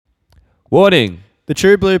Warning. The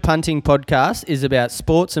True Blue Punting Podcast is about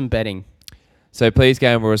sports and betting. So please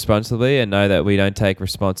gamble responsibly and know that we don't take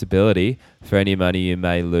responsibility for any money you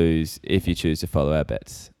may lose if you choose to follow our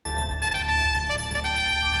bets.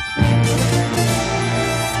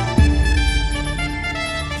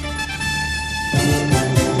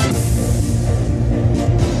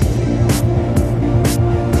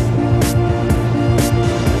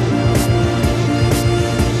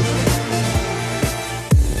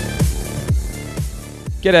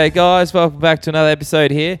 G'day guys, welcome back to another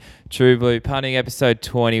episode here. True Blue Punting episode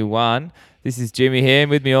 21. This is Jimmy here,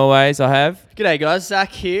 and with me always I have... G'day guys,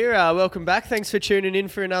 Zach here. Welcome back. Thanks for tuning in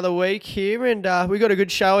for another week here. And we got a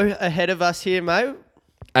good show ahead of us here, mate.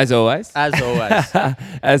 As always. As always.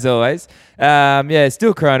 As always. It's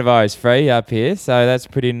still coronavirus free up here, so that's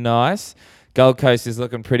pretty nice. Gold Coast is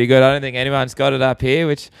looking pretty good. I don't think anyone's got it up here,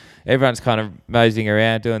 which everyone's kind of moseying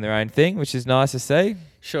around doing their own thing, which is nice to see.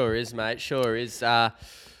 Sure is, mate. Sure is. Are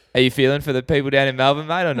you feeling for the people down in Melbourne,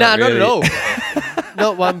 mate, or not? Not really? Not at all.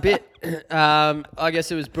 Not one bit. I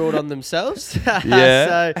guess it was brought on themselves.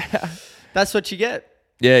 Yeah. So that's what you get.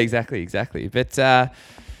 Yeah, exactly. But,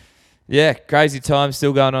 crazy times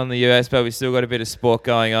still going on in the US, but we've still got a bit of sport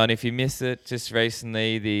going on. If you missed it, just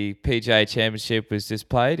recently the PGA Championship was just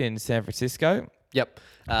played in San Francisco. Yep.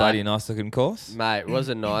 Bloody nice looking course. Mate, it was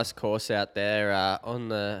a nice course out there on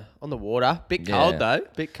the water. Bit cold though.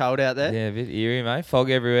 Bit cold out there. Yeah, a bit eerie, mate. Fog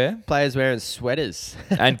everywhere. Players wearing sweaters.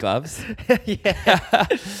 And gloves. Yeah.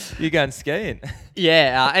 You're going skiing.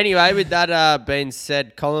 Yeah. Anyway, with that being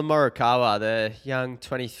said, Colin Morikawa, the young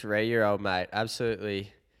 23-year-old mate,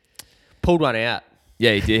 absolutely pulled one out.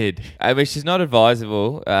 Yeah, he did. Which is not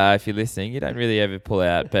advisable if you're listening. You don't really ever pull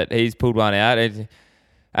out, but he's pulled one out and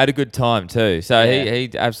had a good time too. So he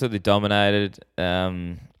absolutely dominated.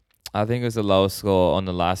 I think it was the lowest score on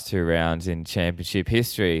the last two rounds in championship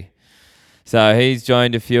history. So he's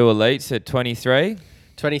joined a few elites at 23.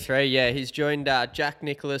 23, yeah. He's joined Jack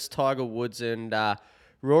Nicklaus, Tiger Woods and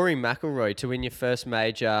Rory McIlroy to win your first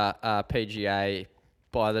major PGA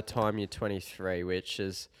by the time you're 23, which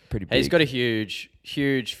is pretty big. He's got a huge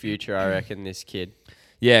future, I reckon, this kid.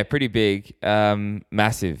 Yeah, pretty big.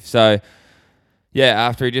 Massive. So... yeah,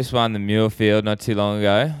 after he just won the Muirfield not too long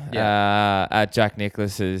ago at Jack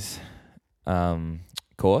Nicklaus's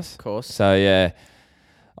course. So,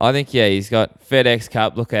 I think, he's got FedEx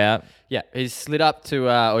Cup, look out. Yeah, he's slid up to,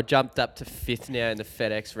 or jumped up to 5th now in the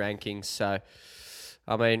FedEx rankings. So,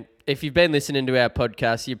 I mean, if you've been listening to our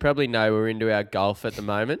podcast, you probably know we're into our golf at the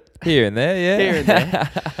moment. Here and there, yeah. Here and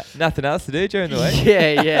there. Nothing else to do during the week.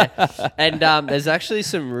 Yeah. And there's actually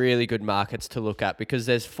some really good markets to look at because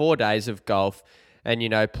there's 4 days of golf.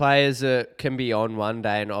 And, players can be on one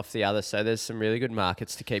day and off the other. So there's some really good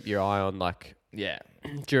markets to keep your eye on,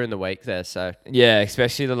 during the week there. So yeah,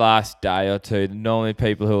 especially the last day or two. Normally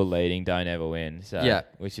people who are leading don't ever win. So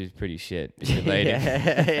which is pretty shit. If you're leading.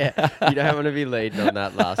 Yeah. You don't want to be leading on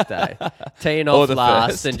that last day. Teeing off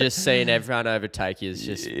last first. And just seeing everyone overtake you is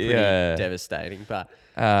just pretty devastating. But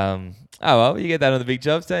you get that on the big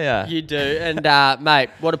jobs, don't you? You do. And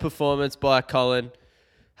mate, what a performance by Colin.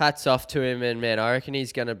 Hats off to him, and man, I reckon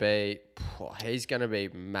he's gonna be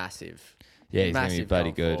massive. Yeah, he's massive gonna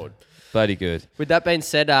be bloody good. With that being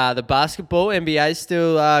said, the basketball NBA is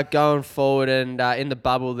still going forward, and in the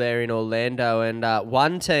bubble there in Orlando, and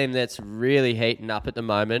one team that's really heating up at the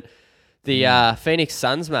moment, the Phoenix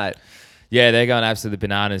Suns, mate. Yeah, they're going absolutely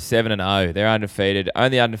bananas. 7-0. They're undefeated,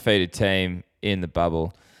 only undefeated team in the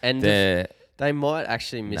bubble, and they might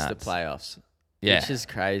actually miss the playoffs. Yeah. Which is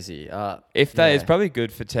crazy. It's probably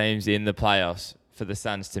good for teams in the playoffs for the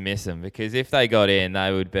Suns to miss them because if they got in,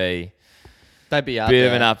 they'd be up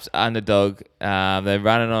bit of an underdog. They're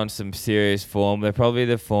running on some serious form. They're probably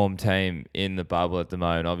the form team in the bubble at the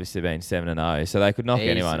moment, obviously being 7-0, so they could knock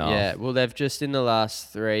anyone off. Yeah, well, they've just in the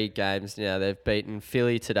last 3 games now, they've beaten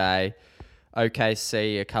Philly today,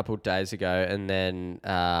 OKC a couple of days ago, and then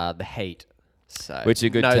the Heat. So which are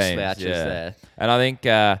good no teams. Slouches there. And I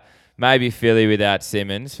think... maybe Philly without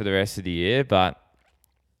Simmons for the rest of the year, but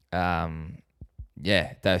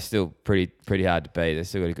they're still pretty hard to beat. They've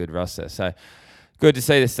still got a good roster. So good to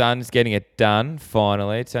see the Suns getting it done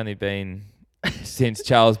finally. It's only been since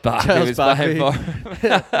Charles Barkley was playing for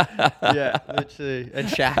him. Yeah, literally. And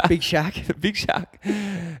Shaq, Big Shaq. Big Shaq.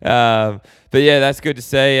 But yeah, that's good to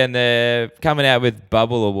see. And they're coming out with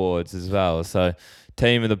bubble awards as well. So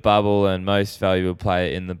team of the bubble and most valuable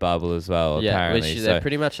player in the bubble as well, apparently. Which they're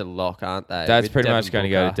pretty much a lock, aren't they? That's pretty much going to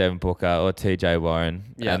go to Devin Booker or TJ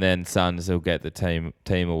Warren. Yep. And then Suns will get the team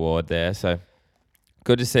award there. So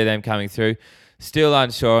good to see them coming through. Still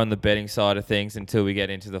unsure on the betting side of things until we get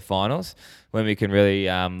into the finals when we can really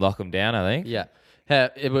lock them down, I think. Yeah.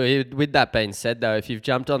 With that being said, though, if you've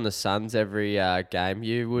jumped on the Suns every game,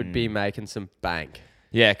 you would be making some bank.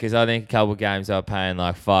 Yeah, because I think a couple of games are paying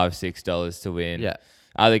like $5-6 to win. Yeah.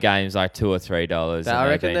 Other games like $2 or $3. But I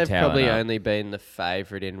reckon they've probably up. only been the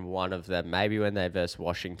favourite in one of them, maybe when they versed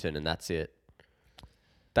Washington, and that's it.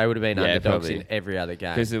 They would have been underdogs in every other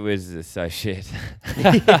game. Because the Wizards are so shit.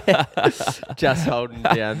 Just holding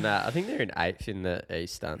down that. I think they're in 8th in the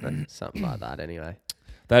East, aren't they? Something like that, anyway.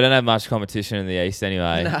 They don't have much competition in the East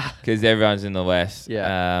anyway, because everyone's in the West.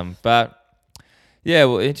 Yeah. But yeah,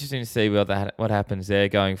 well, interesting to see what happens there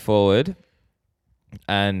going forward,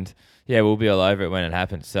 and yeah, we'll be all over it when it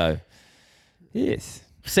happens. So yes,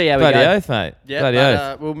 see how we bloody go. oath, mate. Yeah, bloody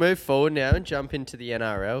oath. We'll move forward now and jump into the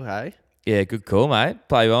NRL. Hey. Yeah, good call, mate.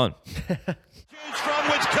 Play on. Huge from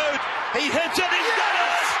which Coot. He hits it. He's got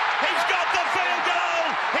it. He's got the field goal.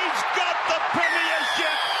 He's got the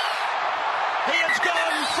premiership. He has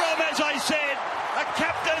gone from, as I said, a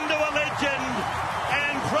captain to a legend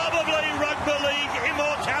and probably rugby league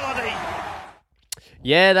immortality.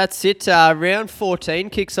 Yeah, that's it. Round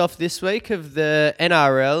 14 kicks off this week of the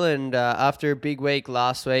NRL, and after a big week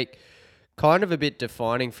last week, kind of a bit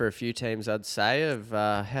defining for a few teams, I'd say, of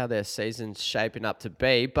how their season's shaping up to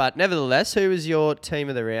be. But nevertheless, who was your team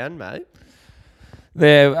of the round, mate?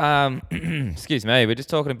 There, excuse me, we're just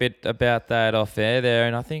talking a bit about that off air there,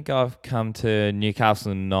 and I think I've come to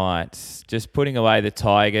Newcastle Knights, just putting away the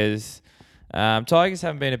Tigers. Tigers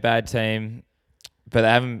haven't been a bad team, but they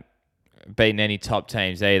haven't beaten any top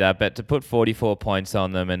teams either. But to put 44 points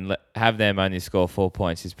on them and have them only score 4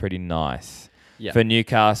 points is pretty nice. Yeah. For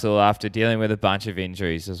Newcastle after dealing with a bunch of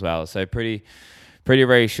injuries as well. So pretty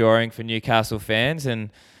reassuring for Newcastle fans, and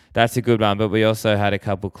that's a good one. But we also had a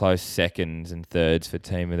couple close seconds and thirds for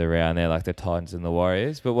team of the round there, like the Titans and the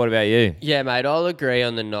Warriors. But what about you? Yeah, mate, I'll agree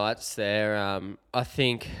on the Knights there. I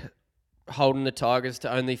think holding the Tigers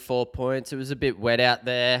to only 4 points, it was a bit wet out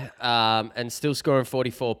there, and still scoring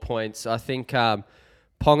 44 points. I think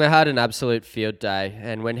Ponga had an absolute field day,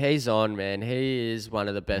 and when he's on, man, he is one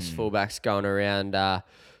of the best fullbacks going around.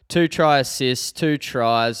 2 try assists, 2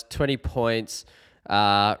 tries, 20 points,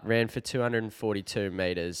 ran for 242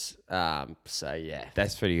 metres. So, yeah.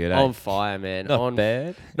 That's pretty good, On fire, man. Not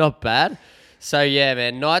bad. Not bad. So, yeah,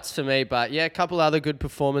 man, Knights for me, but, yeah, a couple other good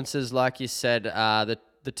performances, like you said.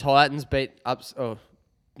 The Titans beat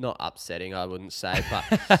not upsetting, I wouldn't say,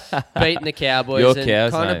 but beating the Cowboys and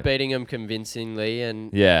Cows, kind mate. of beating them convincingly.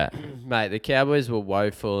 And Yeah. mate, the Cowboys were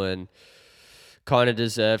woeful and kind of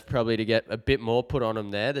deserved probably to get a bit more put on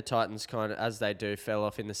them there. The Titans kind of, as they do, fell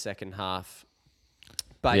off in the second half.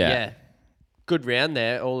 But yeah, good round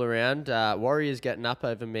there all around. Warriors getting up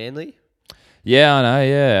over Manly. Yeah, I know,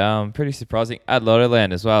 yeah. Pretty surprising. At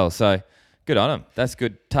Lottoland as well, so good on them. That's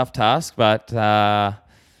good. Tough task, but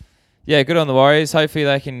yeah, good on the Warriors. Hopefully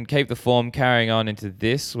they can keep the form carrying on into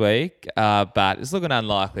this week, but it's looking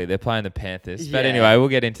unlikely. They're playing the Panthers. But Yeah. anyway, we'll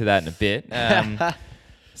get into that in a bit.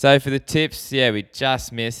 So for the tips, yeah, we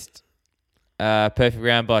just missed perfect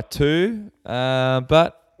round by 2,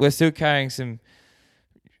 but we're still carrying some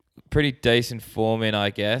pretty decent form in, I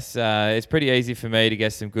guess. It's pretty easy for me to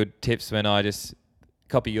get some good tips when I just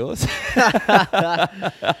copy yours.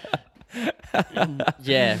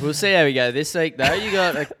 Yeah, we'll see how we go this week, though. You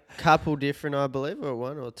got a couple different, I believe, or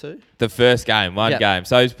 1 or 2. The first game, one Yep. game.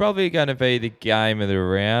 So it's probably going to be the game of the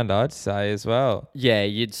round, I'd say, as well. Yeah,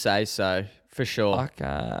 you'd say so, for sure.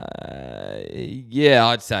 Okay. Yeah,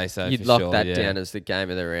 I'd say so. You'd for lock sure, that yeah. down as the game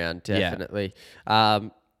of the round, Yeah. definitely.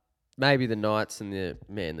 Maybe the Knights and the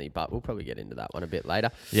Manly, but we'll probably get into that one a bit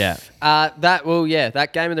later. Yeah. That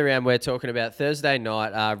game of the round we're talking about Thursday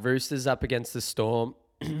night. Roosters up against the Storm.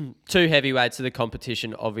 2 heavyweights of the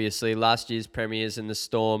competition, obviously. Last year's premiers and the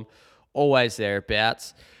Storm, always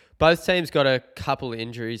thereabouts. Both teams got a couple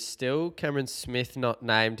injuries still. Cameron Smith not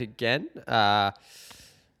named again.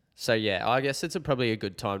 So, yeah, I guess it's probably a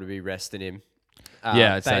good time to be resting him.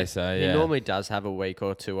 Yeah, I'd say so, He yeah. normally does have a week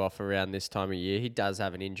or 2 off around this time of year. He does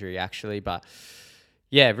have an injury, actually. But,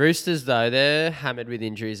 yeah, Roosters, though, they're hammered with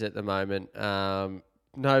injuries at the moment.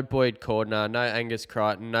 No Boyd Cordner, no Angus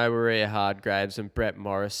Crichton, no Maria Hardgraves, and Brett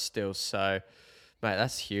Morris still. So, mate,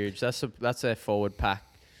 that's huge. That's their forward pack.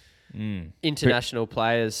 International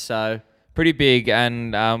players, so... Pretty big,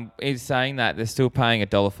 and he's saying that they're still paying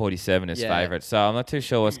 $1.47 as Yeah. favourite. So I'm not too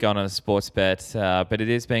sure what's going on in sports bets, but it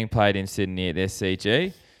is being played in Sydney at the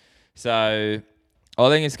SCG. So I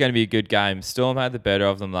think it's going to be a good game. Storm had the better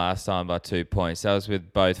of them last time by 2 points. That was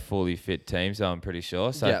with both fully fit teams, I'm pretty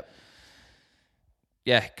sure. So Yep.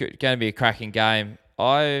 yeah, going to be a cracking game.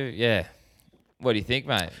 What do you think,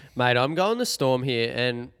 mate? Mate, I'm going the Storm here,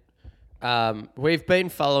 and we've been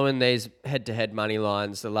following these head-to-head money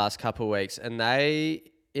lines the last couple of weeks, and they,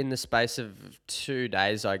 in the space of 2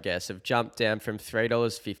 days, I guess, have jumped down from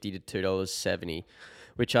 $3.50 to $2.70,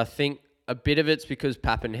 which I think a bit of it's because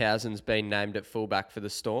Pappenhausen's been named at fullback for the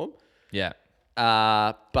Storm. Yeah.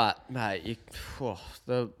 But mate,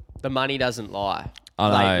 the money doesn't lie. I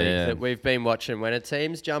know, lately yeah. that we've been watching. When a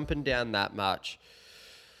team's jumping down that much,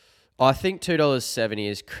 I think $2.70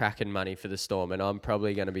 is cracking money for the Storm, and I'm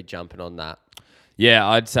probably going to be jumping on that. Yeah,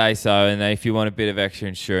 I'd say so. And if you want a bit of extra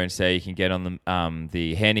insurance there, you can get on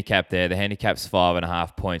the handicap there. The handicap's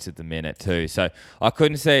 5.5 points at the minute too. So I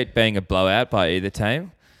couldn't see it being a blowout by either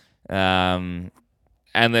team,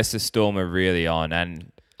 unless the Storm are really on.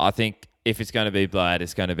 And I think if it's going to be blowout,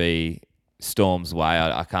 it's going to be Storm's way.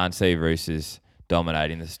 I can't see Roosters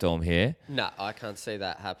dominating the Storm here. No, I can't see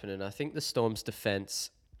that happening. I think the Storm's defence,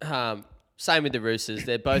 same with the Roosters,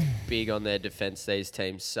 they're both big on their defence, these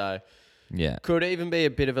teams. So Yeah. could even be a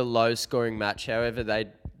bit of a low-scoring match. However,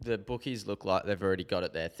 the bookies look like they've already got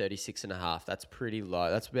it there, 36.5. That's pretty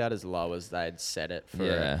low. That's about as low as they'd set it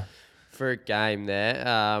for a game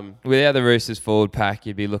there. Without the Roosters forward pack,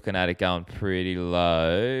 you'd be looking at it going pretty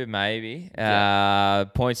low, maybe.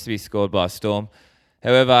 Points to be scored by Storm.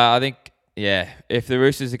 However, I think, if the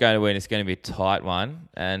Roosters are going to win, it's going to be a tight one.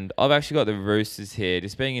 And I've actually got the Roosters here,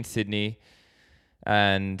 just being in Sydney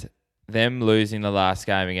and them losing the last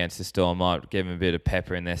game against the Storm might give them a bit of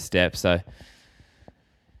pepper in their step. So,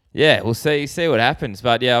 we'll see what happens.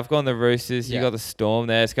 But, I've gone the Roosters. You got the Storm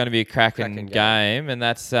there. It's going to be a cracking game. And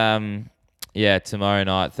that's, tomorrow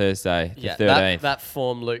night, Thursday, the 13th. That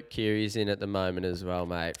form Luke Keary's in at the moment as well,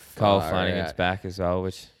 mate. Cole Flanagan's back as well,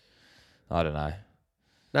 which I don't know.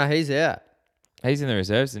 No, he's out. He's in the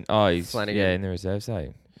reserves. He's Flanagan. in the reserves.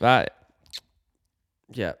 But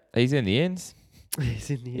Yeah. he's in the ins. He's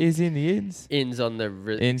in the He's in the ins. Ins on the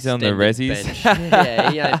extended resis. bench.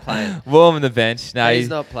 Yeah, he ain't playing. Warm the bench. No, He's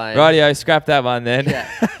not playing. Rightio, scrap that one then.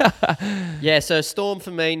 Yeah, so Storm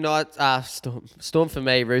for me, Storm for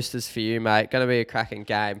me, Roosters for you, mate. Going to be a cracking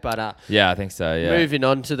game. But I think so, yeah. moving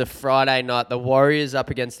on to the Friday night, the Warriors up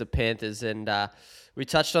against the Panthers. And we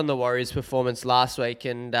touched on the Warriors' performance last week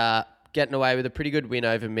and getting away with a pretty good win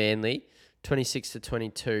over Manly,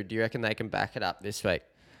 26-22. Do you reckon they can back it up this week?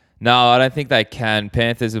 No, I don't think they can.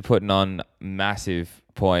 Panthers are putting on massive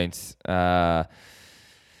points. As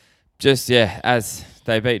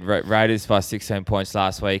they beat Raiders by 16 points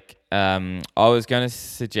last week. I was going to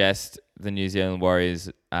suggest the New Zealand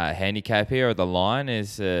Warriors handicap here, or the line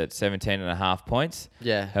is 17.5 points.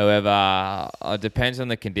 Yeah. However, it depends on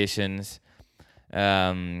the conditions.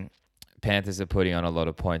 Panthers are putting on a lot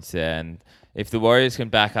of points there, and if the Warriors can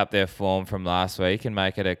back up their form from last week and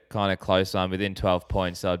make it a kind of close one within 12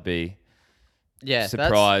 points, I'd be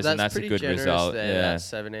surprised, and that's a good result. There, that's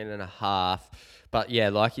 17.5. But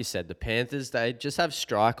like you said, the Panthers, they just have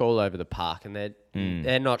strike all over the park, and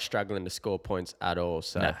they're not struggling to score points at all.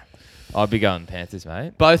 So I'd be going Panthers,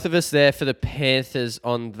 mate. both of us there for the Panthers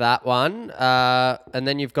on that one. And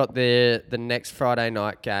then you've got the next Friday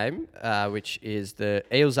night game, which is the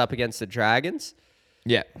Eels up against the Dragons.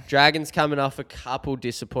 Yeah. Dragons coming off a couple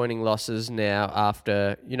disappointing losses now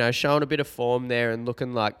after, showing a bit of form there and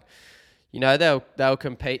looking like, they were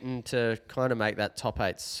competing to kind of make that top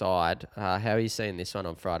 8 side. How are you seeing this one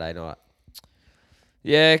on Friday night?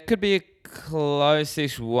 Yeah, it could be a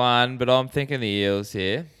close-ish one, but I'm thinking the Eels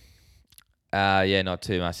here. Not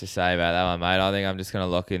too much to say about that one, mate. I think I'm just going to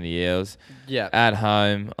lock in the Eels. Yeah. At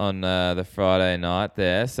home on the Friday night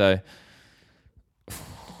there. So,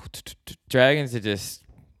 Dragons are just,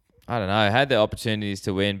 I don't know, had the opportunities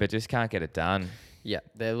to win, but just can't get it done. Yeah,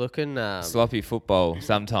 they're looking... sloppy football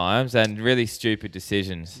sometimes and really stupid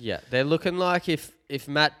decisions. Yeah, they're looking like if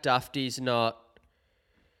Matt Duffy's not,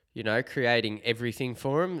 creating everything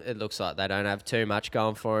for him, it looks like they don't have too much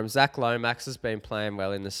going for him. Zach Lomax has been playing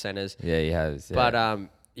well in the centres. Yeah, he has. Yeah. But,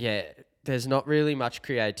 there's not really much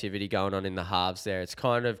creativity going on in the halves there. It's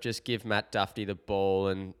kind of just give Matt Duffy the ball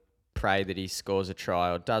and pray that he scores a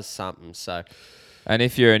try or does something. So... And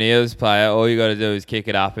if you're an Eels player, all you got to do is kick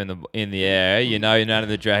it up in the air. None of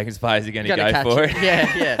the Dragons players are going to go for it.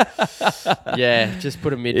 Yeah. Just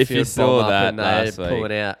put a midfield If you saw bomb that up and last they pull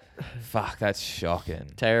week. it out. Fuck, that's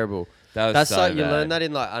shocking. Terrible. That's so like you bad. learn that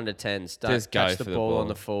in like under 10s. Don't Just go catch the for the ball ball. on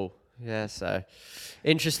the full. Yeah, so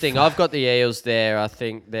interesting. I've got the Eels there. I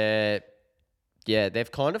think they've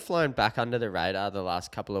kind of flown back under the radar the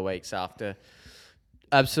last couple of weeks after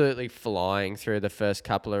absolutely flying through the first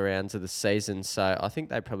couple of rounds of the season. So I think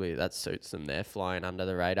that suits them there, flying under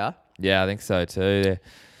the radar. Yeah, I think so too.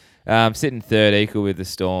 Sitting third equal with the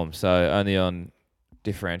Storm, so only on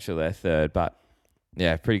differential they're third. But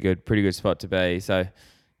yeah, pretty good spot to be. So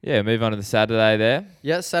yeah, move on to the Saturday there.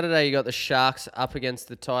 Yeah, Saturday you got the Sharks up against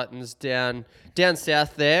the Titans down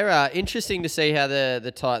south there. Interesting to see how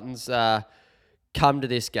the Titans come to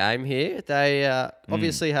this game here. They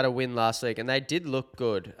obviously had a win last week and they did look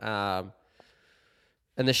good. And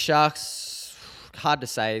the Sharks, hard to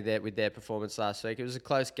say that with their performance last week. It was a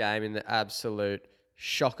close game in the absolute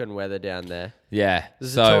shocking weather down there. Yeah, It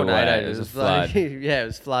was so a tornado. wet. It was a flood. Yeah, it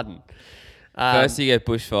was flooding. First you get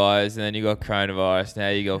bushfires, and then you got coronavirus. Now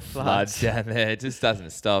you got floods down there. It just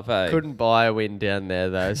doesn't stop, eh? Couldn't buy a win down there,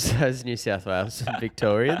 those New South Wales and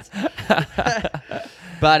Victorians.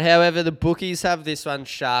 But however, the bookies have this one,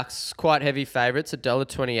 Sharks, quite heavy favourites,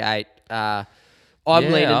 $1.28.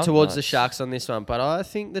 I'm leaning towards the Sharks on this one, but I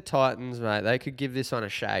think the Titans, mate, they could give this one a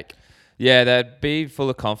shake. Yeah, they'd be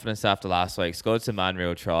full of confidence after last week. Scored some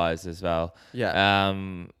unreal tries as well. Yeah.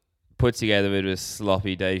 Put together a bit of a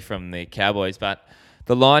sloppy D from the Cowboys, but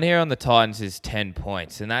the line here on the Titans is 10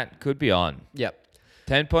 points, and that could be on. Yep.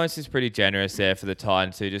 10 points is pretty generous there for the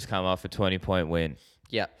Titans, who just come off a 20-point win.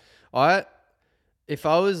 Yep. If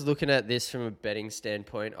I was looking at this from a betting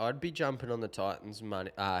standpoint, I'd be jumping on the Titans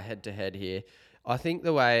money head-to-head here. I think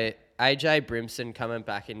the way AJ Brimson coming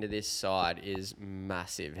back into this side is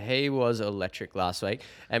massive. He was electric last week,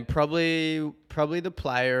 and probably the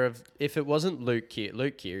player of, if it wasn't Luke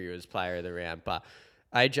Keary was player of the round, but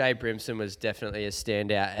AJ Brimson was definitely a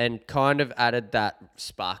standout and kind of added that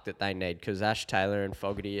spark that they need, because Ash Taylor and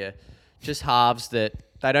Fogarty are just halves that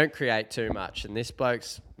they don't create too much, and this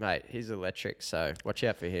bloke's, mate, he's electric, so watch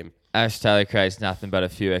out for him. Ash Taylor creates nothing but a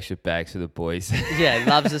few extra bags for the boys. Yeah,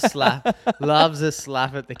 loves a slap. Loves a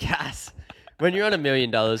slap at the gas. When you're on $1 million,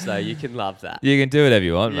 though, you can love that. You can do whatever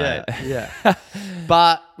you want, mate. Yeah.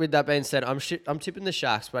 But with that being said, I'm tipping the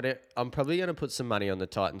Sharks, but I'm probably going to put some money on the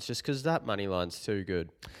Titans just because that money line's too good.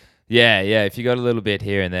 Yeah. If you got a little bit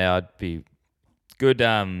here and there, I'd be good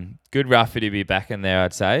roughy to be back in there,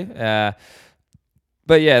 I'd say.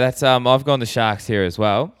 But yeah, that's I've gone the Sharks here as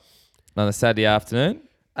well on the Saturday afternoon.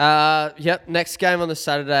 Yep. Next game on the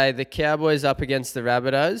Saturday, the Cowboys up against the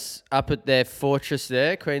Rabbitohs up at their fortress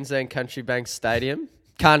there, Queensland Country Bank Stadium.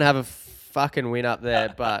 Can't have a fucking win up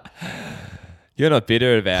there, but you're not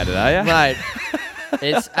bitter about it, are you, mate?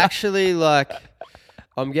 It's actually like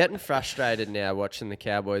I'm getting frustrated now watching the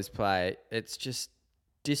Cowboys play. It's just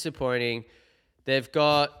disappointing. They've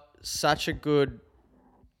got such a good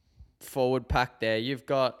forward pack there. You've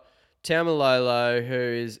got Taumalolo, who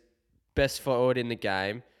is best forward in the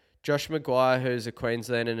game, Josh Maguire, who's a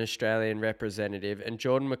Queensland and Australian representative, and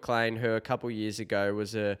Jordan McLean, who a couple years ago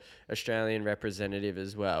was a Australian representative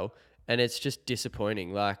as well. And it's just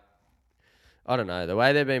disappointing. Like, I don't know, the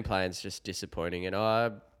way they've been playing is just disappointing, and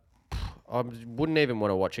I wouldn't even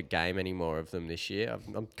want to watch a game anymore of them this year.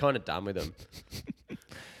 I'm kind of done with them.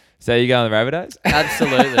 So you going the Rabbitohs?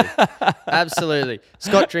 Absolutely.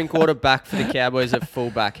 Scott Drinkwater back for the Cowboys at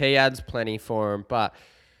fullback. He adds plenty for him, but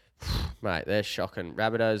mate, they're shocking.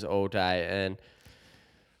 Rabbitohs all day, and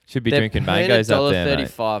should be drinking mangoes up there, mate.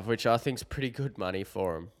 $1.35, which I think is pretty good money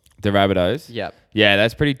for them. The Rabbitohs? Yep. Yeah,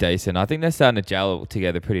 that's pretty decent. I think they're starting to gel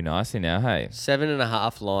together pretty nicely now, hey?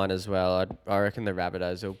 7.5 line as well. I reckon the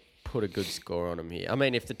Rabbitohs will put a good score on them here. I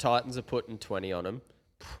mean, if the Titans are putting 20 on them,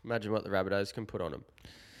 imagine what the Rabbitohs can put on them.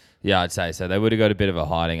 Yeah, I'd say so. They would have got a bit of a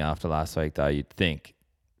hiding after last week, though, you'd think.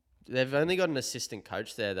 They've only got an assistant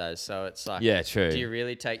coach there, though, so it's like, yeah, true. Do you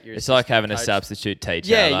really take your? It's like having coach? A substitute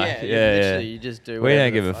teacher. Yeah, like. Literally, you just do. We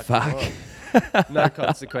don't give a a fuck. No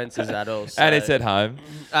consequences at all. So. And it's at home.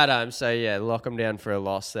 At home, so yeah, lock them down for a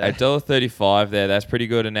loss there. $1.35 there. That's pretty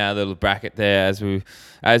good in our little bracket there, as we've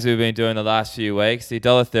been doing the last few weeks. The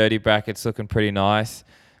 $1.30 bracket's looking pretty nice.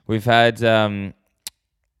 We've had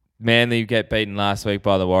Manly get beaten last week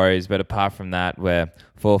by the Warriors, but apart from that, we're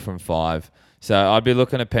 4 from 5. So I'd be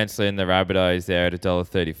looking to pencil in the Rabbitohs there at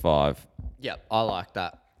 $1.35. Yep, I like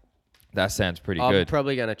that. That sounds pretty I'm good.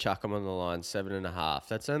 probably going to chuck them on the line 7.5.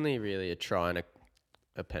 That's only really a try and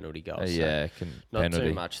a penalty goal. Yeah, not penalty.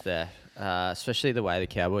 too much there. Especially the way the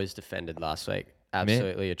Cowboys defended last week.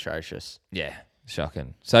 Absolutely atrocious. Yeah,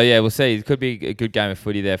 shocking. So yeah, we'll see. It could be a good game of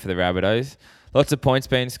footy there for the Rabbitohs. Lots of points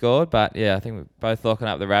being scored, but yeah, I think we're both locking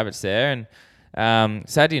up the Rabbits there. And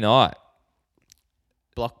Saturday night.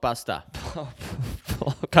 Blockbuster.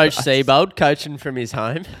 Coach Seabold coaching from his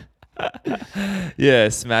home. Yeah,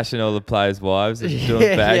 smashing all the players' wives and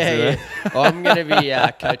doing bags of them. I'm going to be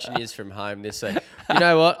coaching his from home this week. You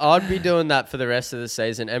know what? I'd be doing that for the rest of the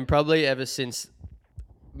season, and probably ever since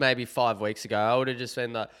maybe 5 weeks ago, I would have just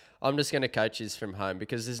been like, I'm just going to coach his from home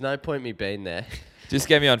because there's no point me being there. Just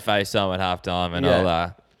get me on FaceTime at halftime and Yeah.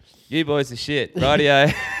 I'll, you boys are shit.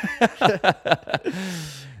 Rightio.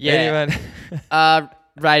 Yeah. Anyone?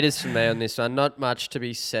 Raiders for me on this one. Not much to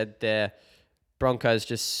be said there. Broncos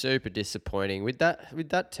just super disappointing. With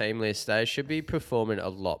that team list, they should be performing a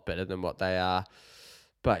lot better than what they are.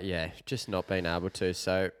 But yeah, just not being able to.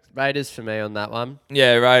 So Raiders for me on that one.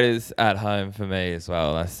 Yeah, Raiders at home for me as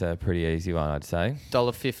well. That's a pretty easy one, I'd say.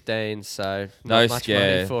 $1.15, so No not much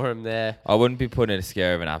scare. money for him there. I wouldn't be putting a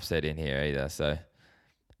scare of an upset in here either. So,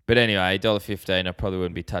 but anyway, $1.15. I probably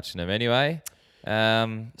wouldn't be touching them anyway.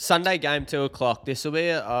 Sunday game, 2:00. This will be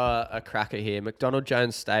a cracker here. McDonald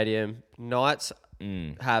Jones Stadium. Knights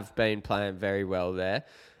have been playing very well there.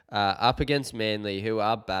 Up against Manly, who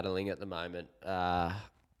are battling at the moment.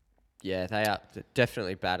 Yeah, they are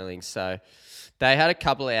definitely battling. So they had a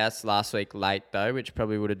couple of outs last week late, though, which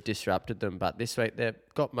probably would have disrupted them. But this week, they've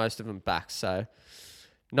got most of them back. So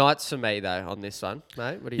Knights for me, though, on this one.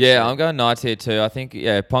 Mate, what do you say? I'm going Knights here too. I think,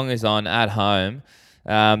 Pong is on at home.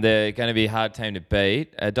 They're going to be a hard team to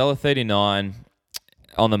beat. $1.39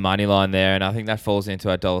 on the money line there, and I think that falls into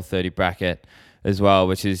a $1.30 bracket as well,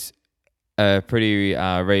 which is a pretty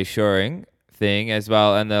reassuring thing as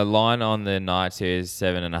well. And the line on the Knights here is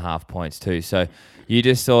 7.5 points too. So you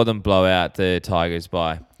just saw them blow out the Tigers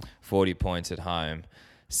by 40 points at home.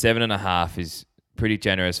 7.5 is pretty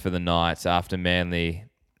generous for the Knights after Manly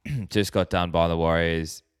just got done by the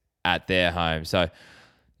Warriors at their home. So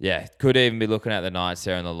yeah, could even be looking at the Knights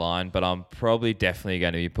there on the line, but I'm probably definitely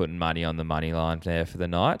going to be putting money on the money line there for the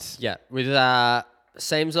Knights. Yeah, with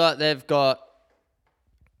seems like they've got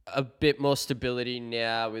a bit more stability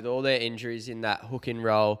now with all their injuries in that hook and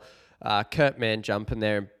roll. Kurt Mann jumping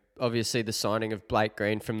there, and obviously the signing of Blake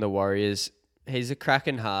Green from the Warriors. He's a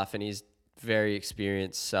cracking half and he's very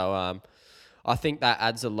experienced. So I think that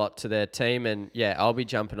adds a lot to their team. And yeah, I'll be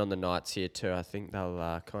jumping on the Knights here too. I think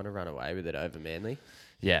they'll kind of run away with it over Manly.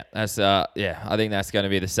 Yeah, that's I think that's going to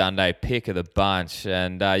be the Sunday pick of the bunch,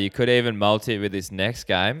 and you could even multi it with this next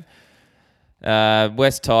game.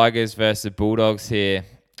 West Tigers versus the Bulldogs here.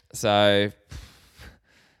 So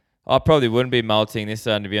I probably wouldn't be multing this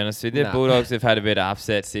one, to be honest with you. No. Bulldogs have had a bit of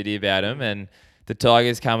upset city about them, and the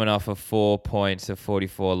Tigers coming off a 4 points of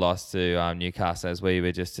 44 loss to Newcastle, as we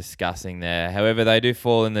were just discussing there. However, they do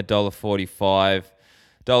fall in the $1.45,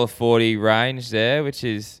 $1.40 range there, which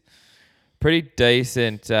is pretty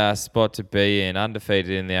decent spot to be in,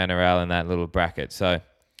 undefeated in the NRL in that little bracket. So,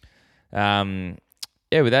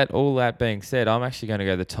 with all that being said, I'm actually going to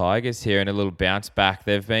go the Tigers here in a little bounce back.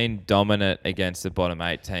 They've been dominant against the bottom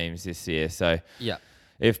 8 teams this year. So, Yeah.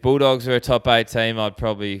 if Bulldogs were a top 8 team, I'd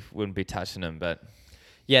probably wouldn't be touching them. But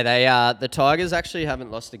Yeah, the Tigers actually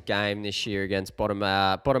haven't lost a game this year against bottom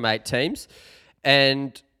 8 teams.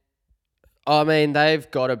 And I mean, they've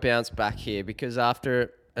got to bounce back here because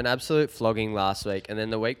after an absolute flogging last week, and then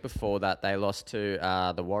the week before that, they lost to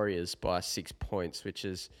the Warriors by 6 points, which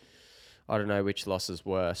is, I don't know which loss is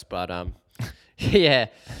worse, but yeah,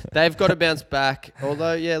 they've got to bounce back.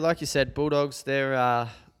 Although, yeah, like you said, Bulldogs, they're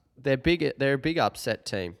big. They're a big upset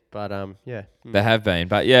team, but yeah, they have been.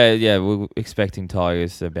 But yeah, we're expecting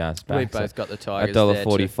Tigers to bounce back. we both got the Tigers.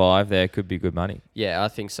 $1.45 there could be good money. Yeah, I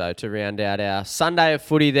think so, to round out our Sunday of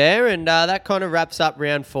footy there. And that kind of wraps up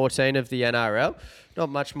round 14 of the NRL. Not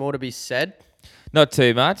much more to be said. Not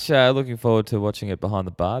too much. Looking forward to watching it behind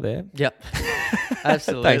the bar there. Yep.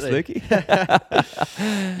 Absolutely. Thanks, Lukey.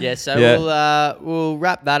 Yeah, so Yeah. we'll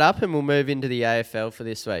wrap that up and we'll move into the AFL for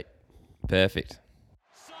this week. Perfect.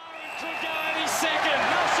 Tregoning second.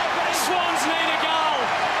 Swans need a goal.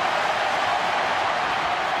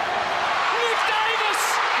 Nick Davis.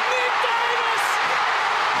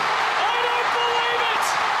 I don't believe it.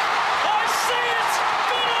 I see it,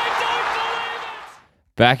 but I don't believe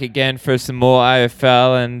it. Back again for some more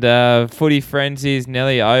AFL, and footy frenzy is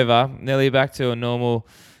nearly over. Nearly back to a normal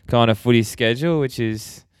kind of footy schedule, which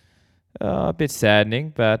is a bit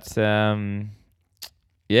saddening. But I've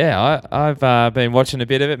been watching a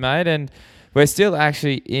bit of it, mate, and we're still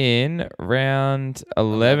actually in round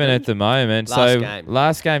 11 at the moment.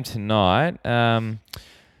 Last game tonight.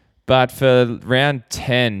 But for round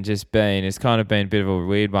 10 it's kind of been a bit of a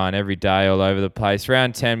weird one every day all over the place.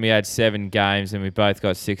 Round 10 we had 7 games and we both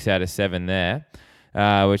got 6 out of 7 there,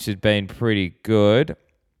 which has been pretty good.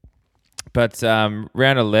 But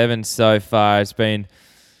round 11 so far it's been,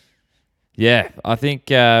 I think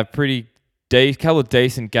pretty couple of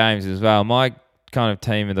decent games as well. My kind of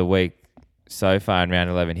team of the week so far in round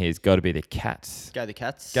 11 here has got to be the Cats. Go the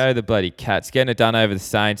Cats. Go the bloody Cats. Getting it done over the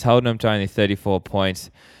Saints, holding them to only 34 points.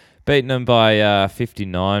 Beating them by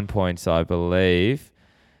 59 points, I believe.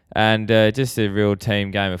 and just a real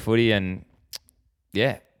team game of footy. And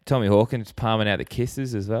yeah, Tommy Hawkins palming out the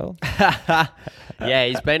kisses as well. Yeah,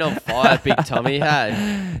 he's been on fire, Big Tommy.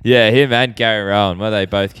 Hey. Yeah, him and Gary Rowan, where they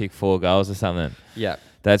both kicked 4 goals or something. Yeah.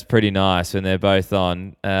 That's pretty nice when they're both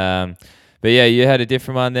on. But yeah, you had a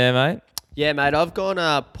different one there, mate. Yeah, mate, I've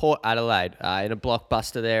gone Port Adelaide in a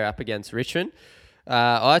blockbuster there up against Richmond.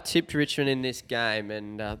 I tipped Richmond in this game,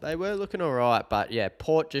 and they were looking all right. But, yeah,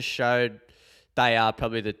 Port just showed they are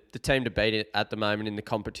probably the team to beat at the moment in the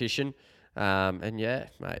competition. And, yeah,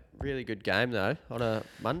 mate, really good game, though, on a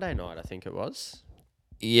Monday night, I think it was.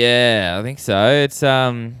 Yeah, I think so. It's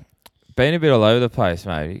been a bit all over the place,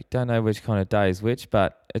 mate. You don't know which kind of day is which,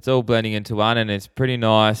 but it's all blending into one, and it's pretty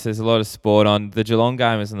nice. There's a lot of sport on. The Geelong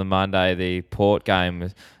game was on the Monday. The Port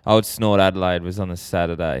game, Old Snort Adelaide, was on the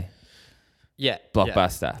Saturday. Yeah.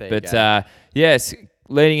 Blockbuster. Yeah, But, yes,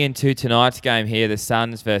 leading into tonight's game here, the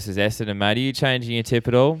Suns versus Essendon, mate. Are you changing your tip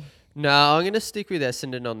at all? No, I'm going to stick with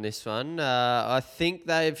Essendon on this one. I think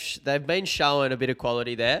they've been showing a bit of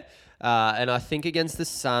quality there. And I think against the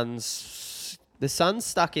Suns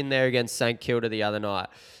stuck in there against St Kilda the other night.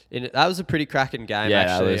 That was a pretty cracking game,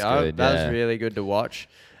 actually. That was good. That was really good to watch.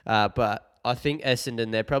 But I think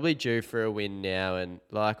Essendon, they're probably due for a win now. And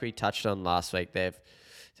like we touched on last week, they're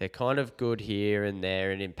kind of good here and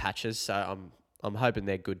there and in patches. So I'm hoping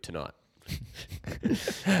they're good tonight.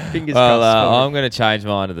 Fingers crossed. I'm going to change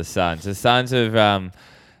mine to the Suns. The Suns have...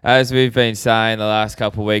 as we've been saying the last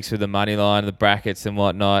couple of weeks with the money line, the brackets and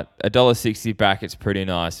whatnot, $1.60 bracket's pretty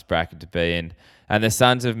nice bracket to be in. And the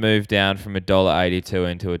Suns have moved down from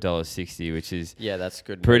 $1.82 into $1.60, which is that's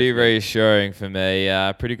good. pretty reassuring for me.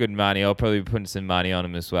 Pretty good money. I'll probably be putting some money on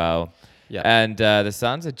them as well. Yeah. And the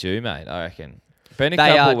Suns are due, mate, I reckon. Been a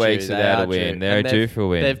couple of weeks without a win. They're due for a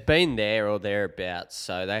win. They've been there or thereabouts,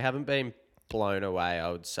 so they haven't been blown away,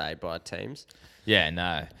 I would say, by teams. Yeah,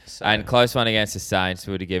 no. So- And close one against the Saints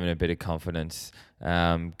would have given a bit of confidence.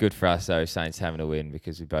 Good for us, though, Saints having a win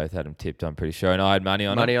because we both had them tipped, I'm pretty sure. And I had money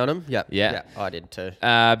on Money on them? Yep. Yeah. I did too.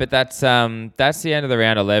 But that's the end of the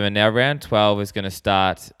round 11. Now, round 12 is going to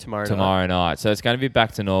start tomorrow night. So it's going to be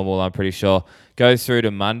back to normal, I'm pretty sure. Goes through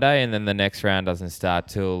to Monday, and then the next round doesn't start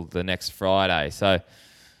till the next Friday. So,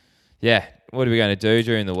 yeah, what are we going to do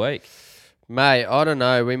during the week? Mate, I don't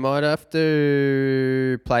know. We might have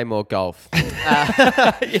to play more golf.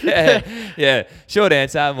 Yeah. Short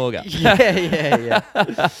answer, more golf. Yeah.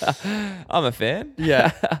 I'm a fan.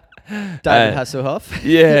 Yeah. David Hasselhoff.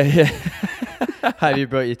 Yeah. Have you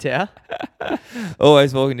brought your towel?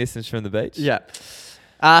 Always walking distance from the beach. Yeah.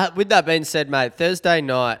 With that being said, mate, Thursday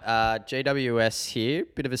night, GWS here.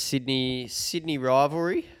 Bit of a Sydney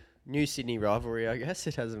rivalry. New Sydney rivalry, I guess.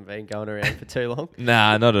 It hasn't been going around for too long.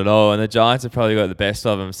 Nah, not at all. And the Giants have probably got the best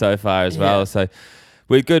of them so far as well. Yeah. So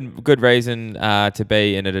with good reason to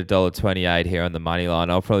be in at $1.28 here on the money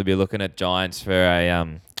line. I'll probably be looking at Giants for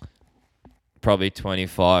a probably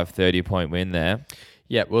 25, 30 point win there.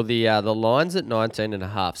 Yeah, well, the line's at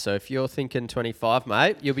 19.5. So if you're thinking 25,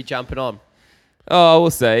 mate, you'll be jumping on. Oh, we'll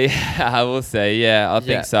see. We'll see. Yeah, I think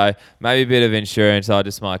Yeah. so. Maybe a bit of insurance. I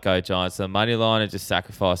just might go Giants on the money line and just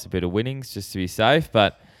sacrifice a bit of winnings just to be safe.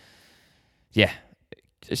 But yeah,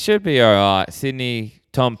 it should be all right. Sydney,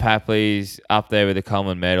 Tom Papley's up there with a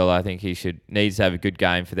common medal. I think he needs to have a good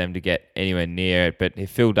game for them to get anywhere near it. But if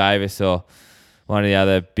Phil Davis or one of the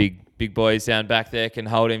other big boys down back there can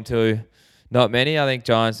hold him to not many, I think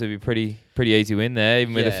Giants would be pretty easy win there,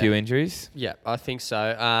 even with a few injuries. Yeah, I think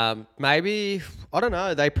so. Maybe, I don't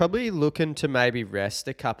know, they probably looking to maybe rest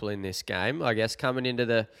a couple in this game. I guess coming into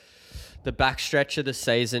the back stretch of the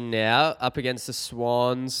season now, up against the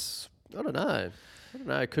Swans, I don't know.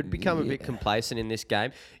 Could become a bit complacent in this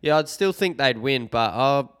game. Yeah, I'd still think they'd win, but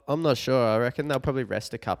I'm not sure. I reckon they'll probably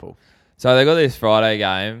rest a couple. So they got this Friday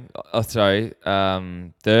game,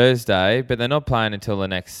 Thursday, but they're not playing until the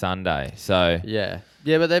next Sunday. So Yeah,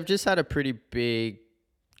 but they've just had a pretty big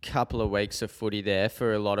couple of weeks of footy there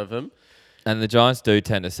for a lot of them. and the Giants do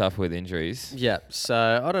tend to suffer with injuries. Yeah,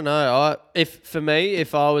 so I don't know.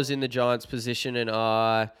 If I was in the Giants' position and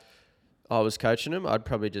I was coaching them, I'd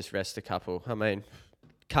probably just rest a couple. I mean,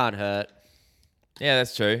 can't hurt. Yeah,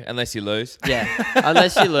 that's true. Unless you lose. Yeah,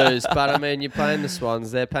 unless you lose. But I mean, you're playing the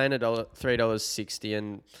Swans. They're paying $3.60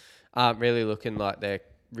 and aren't really looking like they're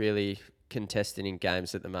really contesting in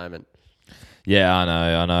games at the moment. Yeah,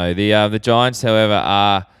 I know. The Giants, however,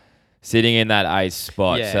 are sitting in that 8th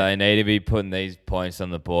spot, Yeah. so they need to be putting these points on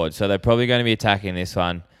the board. So they're probably going to be attacking this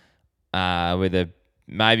one with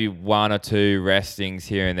maybe 1 or 2 restings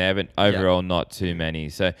here and there, but overall not too many.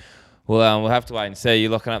 So Well, we'll have to wait and see.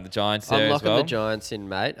 You're locking up the Giants there I'm as locking well. the Giants in,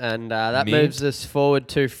 mate. And that Mid. moves us forward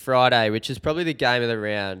to Friday, which is probably the game of the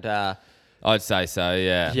round. I'd say so,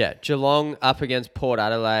 yeah. Yeah, Geelong up against Port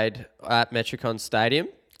Adelaide at Metricon Stadium.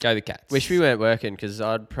 Go the Cats. Wish we weren't working because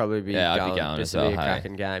I'd probably be Yeah, I'd going. be going This as will be well, a hey.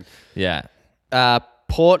 cracking game. Yeah.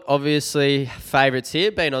 Port, obviously, favourites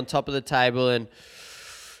here, been on top of the table and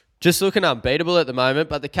just looking unbeatable at the moment.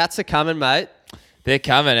 But the Cats are coming, mate. They're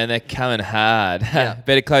coming, and they're coming hard. Yeah.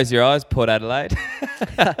 Better close your eyes, Port Adelaide.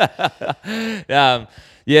 Geelong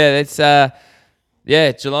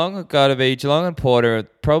have got to be. Geelong and Port are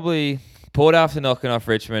probably... Port, after knocking off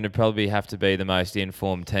Richmond, would probably have to be the most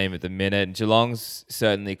informed team at the minute. And Geelong's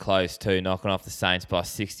certainly close too, knocking off the Saints by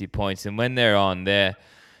 60 points. And when they're on, they're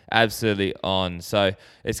absolutely on. So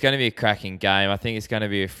it's going to be a cracking game. I think it's going to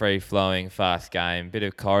be a free-flowing, fast game. Bit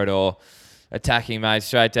of corridor attacking, mate,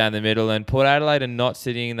 straight down the middle. And Port Adelaide are not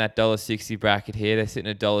sitting in that $1.60 bracket here. They're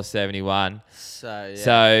sitting at $1.71. So, yeah,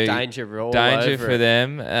 So danger all danger over for it.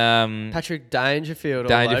 them. Patrick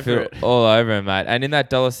Dangerfield all over Dangerfield it. all over him, mate. And in that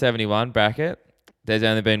 $1.71 bracket, there's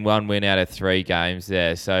only been one win out of 3 games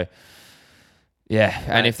there. So, yeah.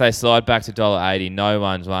 And Mate. if they slide back to $1.80, no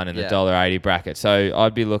one's won in the Yeah. $1.80 bracket. So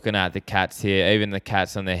I'd be looking at the Cats here, even the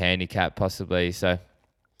Cats on their handicap possibly. So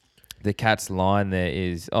the Cats line there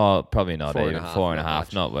is, probably not Four and even. a half, 4.5, not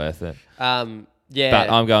much. not worth it. Yeah. But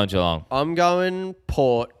I'm going Geelong. I'm going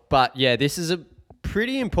Port, but yeah, this is a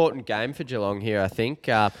pretty important game for Geelong here, I think.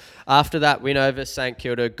 After that win over St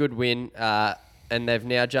Kilda, good win, and they've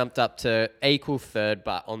now jumped up to equal third,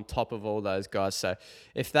 but on top of all those guys. So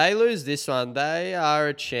if they lose this one, they are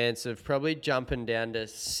a chance of probably jumping down to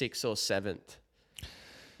 6th or 7th.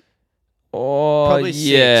 Oh, Probably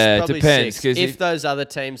yeah, 6th, probably depends. 6th. Because If those other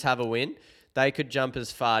teams have a win, they could jump as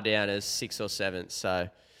far down as 6th or 7th.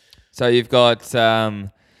 So you've got,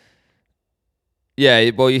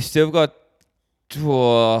 you still got,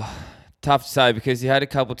 tough to say because you had a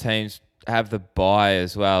couple teams have the bye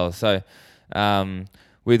as well. So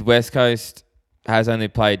with West Coast has only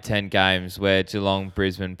played 10 games where Geelong,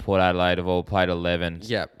 Brisbane, Port Adelaide have all played 11.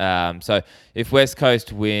 Yep. So if West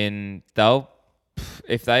Coast win,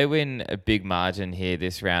 if they win a big margin here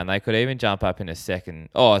this round, they could even jump up in a second.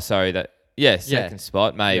 Second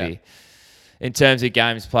spot maybe. Yeah. In terms of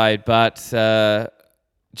games played, but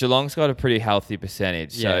Geelong's got a pretty healthy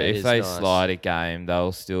percentage. Yeah, So it if is they nice. slide a game,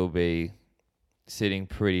 they'll still be sitting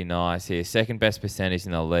pretty nice here. Second best percentage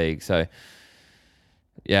in the league. So,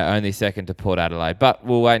 yeah, only second to Port Adelaide. But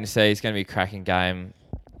we'll wait and see. It's going to be a cracking game.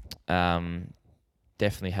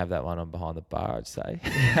 Definitely have that one on behind the bar, I'd say.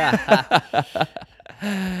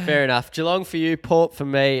 Fair enough. Geelong for you, Port for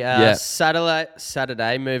me. Yeah.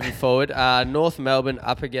 Saturday, moving forward. North Melbourne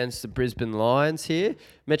up against the Brisbane Lions here.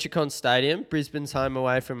 Metricon Stadium. Brisbane's home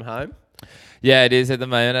away from home. Yeah, it is at the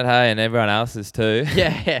moment, hey, and everyone else's too.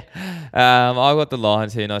 Yeah. I've got the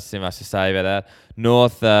Lions here. Not too much to say about that.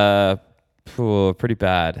 North, pretty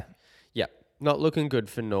bad. Yep. Not looking good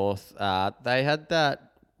for North. They had that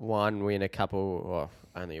one win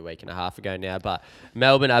only a week and a half ago now, but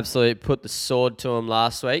Melbourne absolutely put the sword to them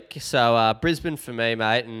last week. So Brisbane for me,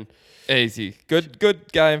 mate. And Easy.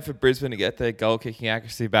 Good game for Brisbane to get their goal-kicking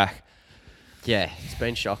accuracy back. yeah, it's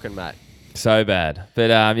been shocking, mate. So bad. But,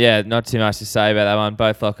 not too much to say about that one.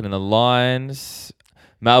 Both locking in the Lions.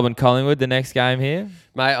 Melbourne, Collingwood, the next game here.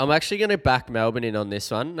 Mate, I'm actually going to back Melbourne in on this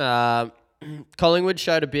one. Collingwood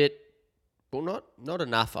showed a bit, well, not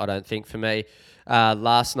enough, I don't think, for me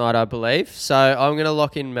last night, I believe. So I'm going to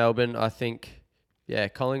lock in Melbourne. I think,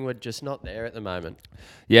 Collingwood just not there at the moment.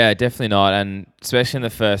 Yeah, definitely not. And especially in the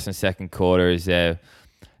first and second quarters, there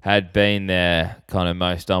had been their kind of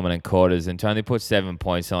most dominant quarters and to only put 7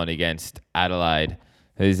 points on against Adelaide,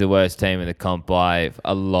 who's the worst team in the comp by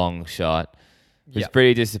a long shot. It's Yep.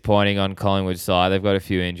 pretty disappointing on Collingwood's side. They've got a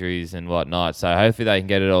few injuries and whatnot, so hopefully they can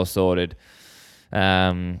get it all sorted.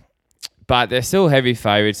 But they're still heavy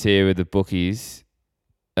favourites here with the bookies.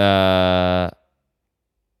 I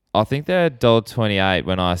think they're $1.28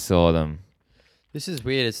 when I saw them. This is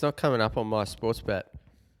weird. It's not coming up on my sports bet.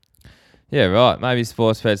 Yeah, right. Maybe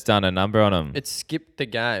Sportsbet's done a number on them. It skipped the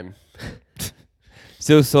game.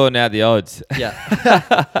 Still sorting out the odds. Yeah.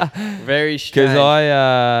 Very strange. Because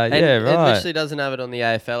And it it right. literally doesn't have it on the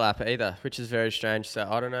AFL app either, which is very strange. So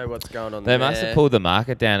I don't know what's going on They there. must have pulled the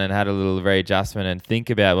market down and had a little readjustment and think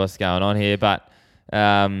about what's going on here. But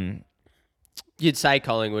You'd say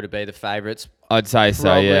Collingwood would be the favourites. I'd say so,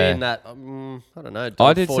 Probably yeah. in that, I don't know,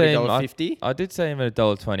 I did see him. $40.50. I did see him at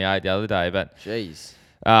 $1.28 the other day, but Jeez.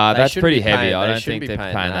 that's shouldn't pretty be heavy. paying- I they don't shouldn't think be they're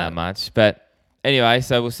paying paying that. that much. But anyway,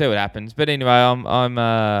 so we'll see what happens. But anyway,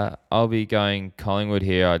 I'll be going Collingwood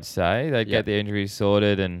here. I'd say they'd Yep. get the injuries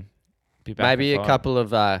sorted and Be back Maybe and a fighting. couple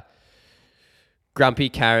of grumpy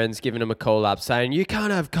Karens giving him a call up saying, you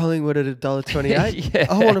can't have Collingwood at $1.28. Yeah.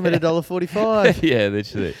 I want him at $1.45. Yeah,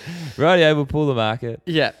 literally. Rightio, we'll pull the market.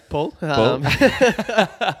 Yeah, Paul.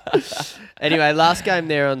 Anyway, last game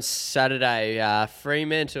there on Saturday.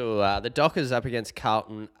 Fremantle, the Dockers up against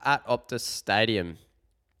Carlton at Optus Stadium.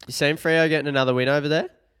 You seen Freo getting another win over there?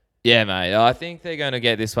 Yeah, mate. I think they're going to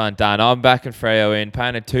get this one done. I'm backing Freo in,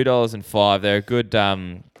 paying at $2.05. They're a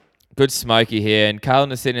good smoky here. And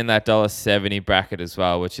Carlton is sitting in that $1.70 bracket as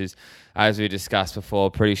well, which is, as we discussed before,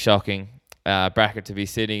 pretty shocking bracket to be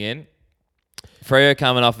sitting in. Freo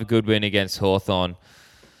coming off a good win against Hawthorn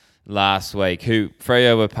last week, who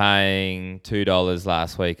Freo were paying $2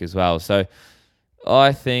 last week as well. So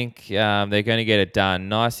I think they're going to get it done.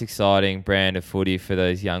 Nice, exciting brand of footy for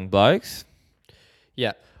those young blokes.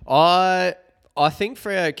 Yeah. I think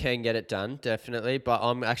Freo can get it done, definitely, but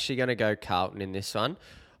I'm actually going to go Carlton in this one.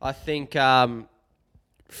 I think Freo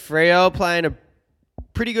are playing a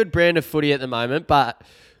pretty good brand of footy at the moment, but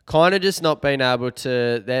kind of just not being able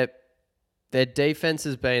to... Their defense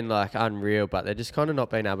has been like unreal, but they're just kind of not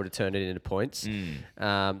being able to turn it into points.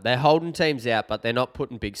 They're holding teams out, but they're not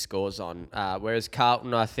putting big scores on. Whereas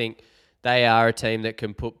Carlton, I think they are a team that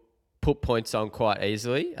can put points on quite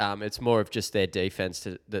easily. It's more of just their defense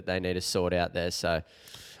that they need to sort out there. So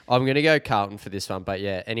I'm going to go Carlton for this one, but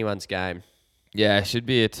yeah, anyone's game. Yeah, it should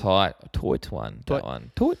be a tight one. That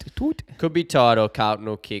one. Tight. Could be tight or Carlton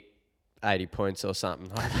will kick 80 points or something.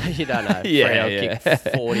 You don't know. Yeah, Freo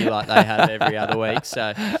kick 40 like they have every other week.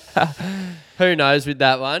 So who knows with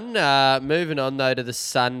that one. Moving on, though, to the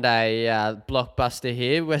Sunday blockbuster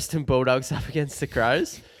here. Western Bulldogs up against the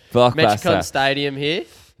Crows. Metricon Blockbuster. Stadium here.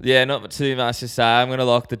 Yeah, not too much to say. I'm going to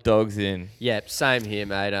lock the Dogs in. Yep, same here,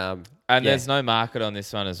 mate. And yeah. there's no market on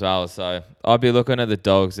this one as well. So I'll be looking at the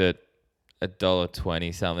Dogs at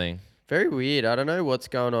 $1.20 something. Very weird. I don't know what's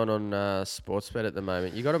going on Sportsbet at the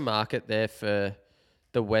moment. You got a market there for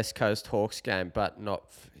the West Coast Hawks game, but not...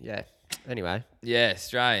 yeah. Anyway. Yeah,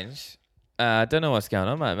 strange. I don't know what's going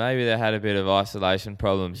on, mate. Maybe they had a bit of isolation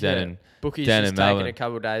problems down in Bookies down just in taking Melbourne. a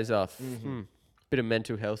couple of days off. Bit of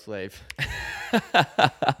mental health leave.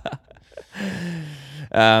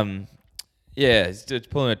 Yeah, it's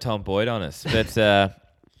pulling a Tom Boyd on us. But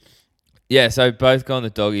yeah, so both gone the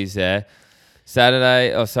doggies there.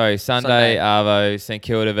 Sunday, Arvo, St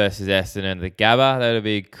Kilda versus Essendon, the Gabba. That'll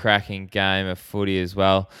be a cracking game of footy as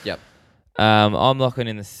well. Yep. I'm locking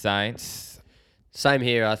in the Saints. Same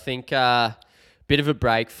here. I think bit of a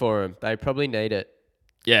break for them. They probably need it.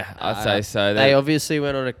 Yeah, I'd say so. They obviously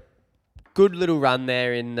went on a good little run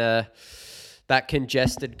there in that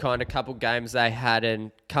congested kind of couple games they had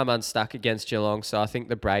and come unstuck against Geelong. So I think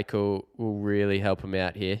the break will really help them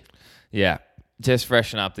out here. Yeah, just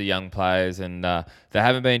freshen up the young players, and they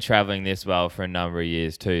haven't been travelling this well for a number of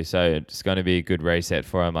years too, so it's going to be a good reset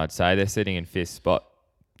for them, I'd say. They're sitting in 5th spot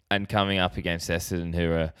and coming up against Essendon,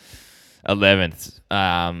 who are 11th.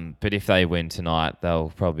 But if they win tonight,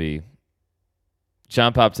 they'll probably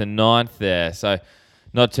jump up to 9th there. So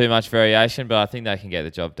not too much variation, but I think they can get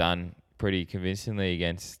the job done pretty convincingly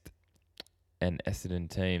against an Essendon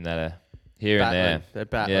team that are here and there. They're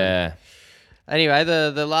battling. Yeah. Anyway,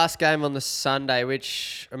 the last game on the Sunday,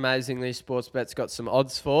 which amazingly Sportsbet's got some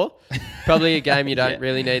odds for. Probably a game you don't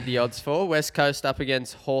really need the odds for. West Coast up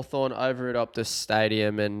against Hawthorn over at Optus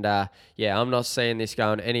Stadium. And I'm not seeing this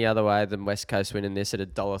going any other way than West Coast winning this at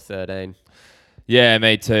 $1.13. Yeah,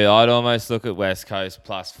 me too. I'd almost look at West Coast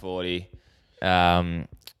plus 40.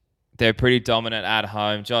 They're pretty dominant at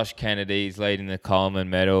home. Josh Kennedy's leading the Coleman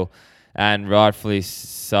medal, and rightfully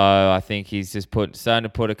so. I think he's just starting to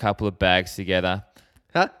put a couple of bags together.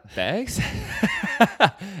 Huh? Bags?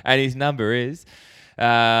 And his number is...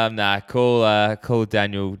 call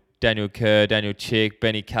Daniel Kerr, Daniel Chick,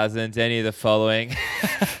 Benny Cousins, any of the following.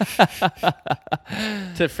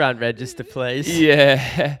 To front register, please.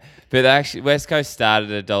 Yeah. But actually, West Coast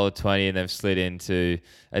started at $1.20 and they've slid into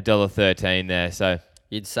 $1.13 there. So...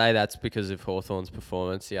 You'd say that's because of Hawthorn's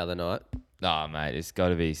performance the other night. Oh, mate, it's got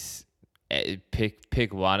to be...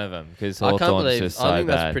 Pick one of them, because I can't Hawthorn's believe... just so I think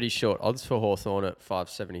bad. that's pretty short odds for Hawthorn at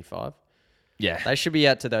 $5.75. Yeah. They should be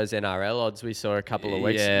out to those NRL odds we saw a couple of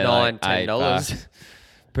weeks. Yeah, $9, like $10.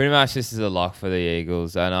 Pretty much this is a lock for the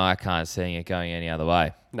Eagles, and I can't see it going any other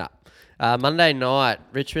way. No. Monday night,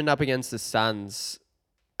 Richmond up against the Suns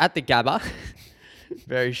at the Gabba.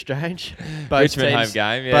 Very strange. Richmond home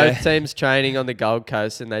game, yeah. Both teams training on the Gold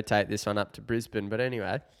Coast, and they take this one up to Brisbane. But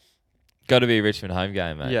anyway. Got to be a Richmond home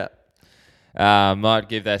game, mate. Yeah. Might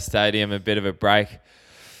give that stadium a bit of a break.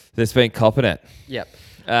 That's been copping it. Yep.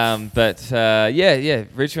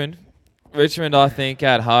 Richmond, Richmond, I think,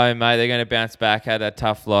 at home, mate, they're going to bounce back. Had a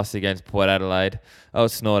tough loss against Port Adelaide. Oh,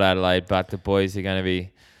 it's not Adelaide, but the boys are going to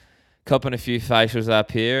be copping a few facials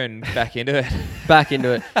up here and back into it. Back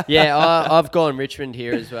into it. Yeah, I've gone Richmond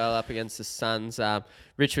here as well, up against the Suns.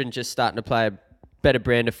 Richmond just starting to play a better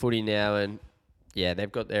brand of footy now, and yeah,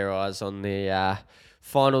 they've got their eyes on the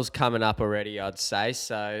finals coming up already, I'd say.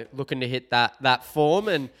 So looking to hit that form,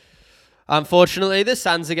 and unfortunately, the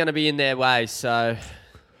Suns are going to be in their way. So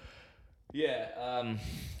yeah,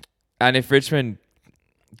 and if Richmond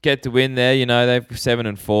get the win there, they're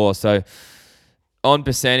 7-4, so. On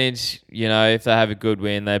percentage, if they have a good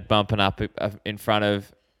win, they're bumping up in front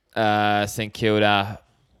of St Kilda.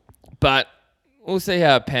 But we'll see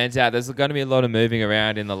how it pans out. There's going to be a lot of moving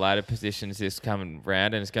around in the latter positions this coming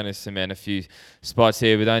round, and it's going to cement a few spots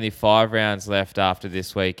here. With only 5 rounds left after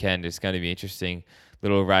this weekend, it's going to be interesting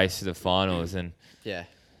little race to the finals. And yeah,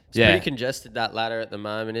 it's pretty congested, that ladder at the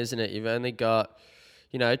moment, isn't it? You've only got,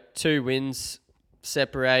 2 wins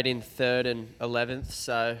separating 3rd and 11th,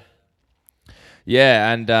 so...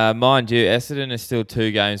 Yeah, and mind you, Essendon is still 2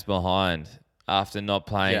 games behind after not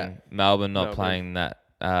playing Melbourne, playing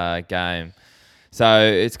that game. So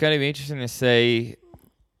it's going to be interesting to see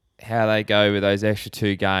how they go with those extra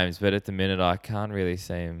 2 games. But at the minute, I can't really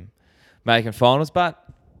see them making finals. But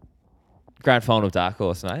grand final dark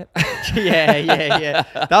horse, mate. Yeah.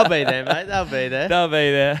 They'll be there, mate. They'll be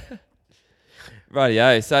there.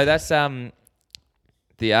 Rightio. So that's the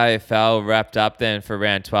AFL wrapped up then for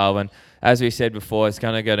round 12. And as we said before, it's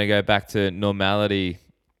going to go back to normality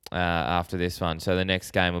after this one. So the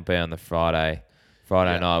next game will be on the Friday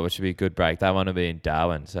night, which will be a good break. That one will be in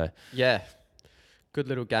Darwin. So yeah, good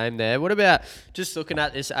little game there. What about just looking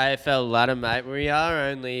at this AFL ladder, mate? We are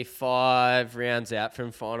only 5 rounds out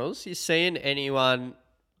from finals. You seeing anyone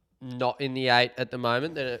not in the 8 at the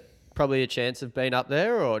moment that are probably a chance of being up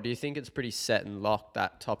there, or do you think it's pretty set and locked,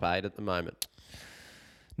 that top 8 at the moment?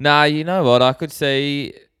 Nah, you know what? I could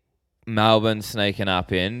see Melbourne sneaking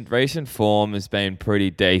up in. Recent form has been pretty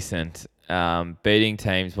decent, beating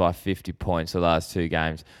teams by 50 points the last 2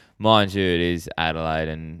 games. Mind you, it is Adelaide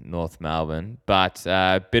and North Melbourne, but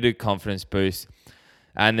a bit of confidence boost,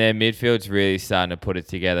 and their midfield's really starting to put it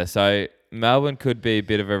together. So Melbourne could be a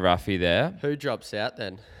bit of a roughie there. Who drops out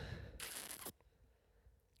then?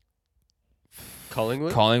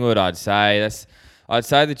 Collingwood? Collingwood, I'd say. I'd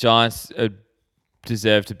say the Giants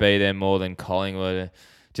deserve to be there more than Collingwood.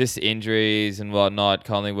 Just injuries and whatnot.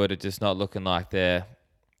 Collingwood are just not looking like the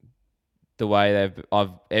way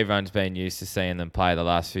everyone's been used to seeing them play the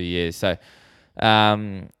last few years. So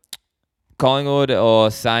Collingwood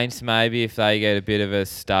or Saints maybe, if they get a bit of a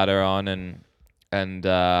stutter on and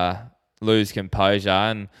lose composure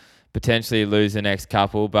and potentially lose the next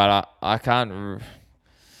couple. But I can't.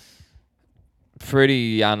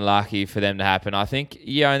 Pretty unlucky for them to happen. I think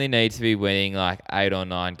you only need to be winning like 8 or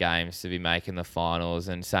 9 games to be making the finals,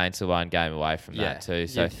 and Saints are 1 game away from that too.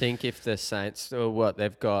 So you think if the Saints, or what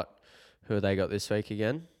they've got, who have they got this week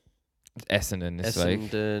again? Essendon this week.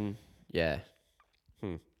 Essendon, yeah.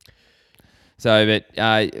 So, but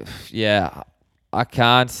I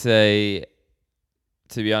can't see.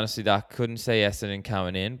 To be honest with you, I couldn't see Essendon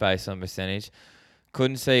coming in based on percentage.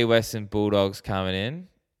 Couldn't see Western Bulldogs coming in.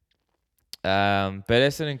 But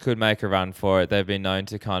Essendon could make a run for it. They've been known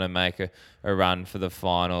to kind of make a run for the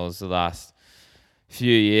finals the last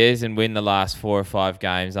few years and win the last 4 or 5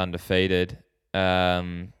 games undefeated.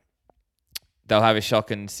 They'll have a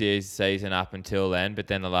shocking season up until then, but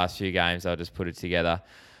then the last few games they'll just put it together.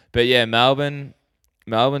 But yeah, Melbourne's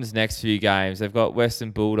next few games, they've got Western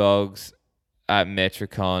Bulldogs at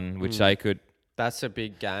Metricon, which they could... That's a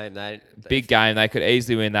big game. Big game. They could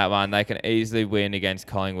easily win that one. They can easily win against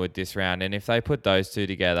Collingwood this round. And if they put those 2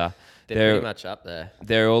 together, they're pretty much up there.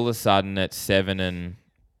 They're all of a sudden at 7 and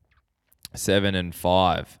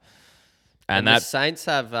 5. And the Saints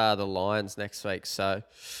have the Lions next week, so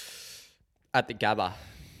at the Gabba.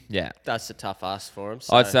 Yeah. That's a tough ask for them.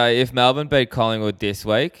 So. I'd say if Melbourne beat Collingwood this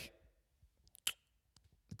week,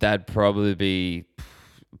 that'd probably be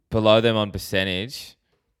below them on percentage.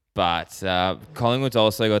 But Collingwood's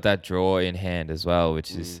also got that draw in hand as well,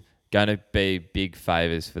 which is going to be big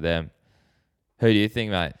favours for them. Who do you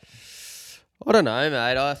think, mate? I don't know,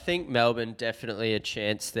 mate. I think Melbourne definitely a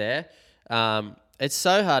chance there. It's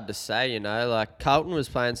so hard to say, like Carlton was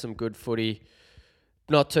playing some good footy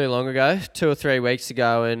not too long ago, 2 or 3 weeks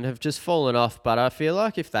ago, and have just fallen off. But I feel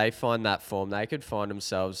like if they find that form, they could find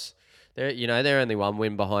themselves, they're only 1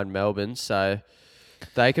 win behind Melbourne, so...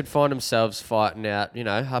 They could find themselves fighting out,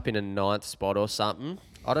 up in a 9th spot or something.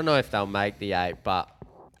 I don't know if they'll make the 8, but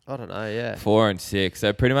I don't know, yeah. 4 and 6.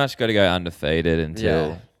 So pretty much got to go undefeated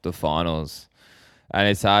until the finals. And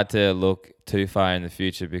it's hard to look too far in the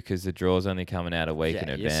future because the draw's only coming out a week in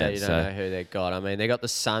You say advance. you don't know who they've got. I mean, they got the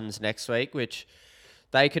Suns next week, which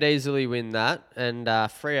they could easily win that, and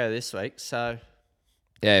Freo this week. So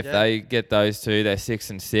yeah, if they get those two, they're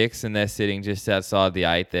 6-6, and they're sitting just outside the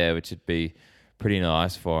 8 there, which would be pretty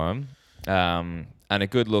nice for them. And a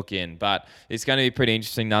good look in, but it's going to be pretty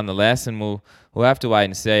interesting nonetheless, and we'll have to wait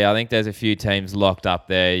and see. I think there's a few teams locked up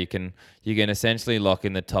there. You can essentially lock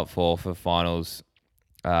in the top 4 for finals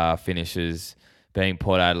finishes, being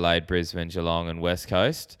Port Adelaide, Brisbane, Geelong, and West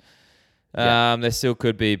Coast. There still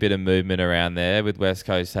could be a bit of movement around there with West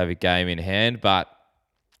Coast have a game in hand, but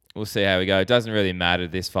we'll see how we go. It doesn't really matter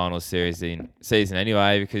this final season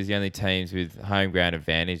anyway, because the only teams with home ground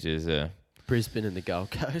advantages are Brisbane and the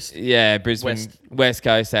Gold Coast. Yeah, Brisbane, West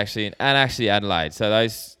Coast actually, and actually Adelaide. So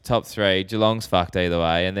those top 3, Geelong's fucked either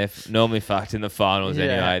way, and they're normally fucked in the finals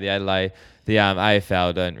anyway. The Adelaide, the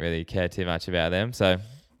AFL don't really care too much about them. So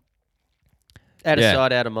Out of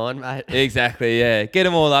sight, out of mind, mate. exactly, yeah. Get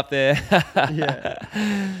them all up there.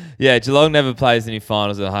 Yeah, Geelong never plays any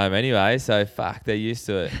finals at home anyway, so fuck, they're used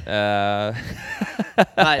to it.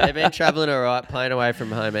 Mate, they've been travelling all right, playing away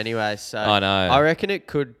from home anyway. So I know. I reckon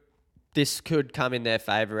this could come in their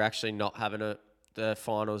favour, actually not having the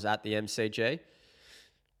finals at the MCG.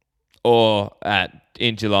 Or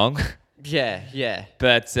in Geelong. Yeah.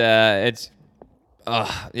 But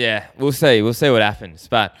we'll see. We'll see what happens.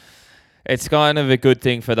 But it's kind of a good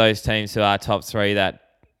thing for those teams who are top 3 that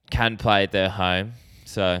can play at their home.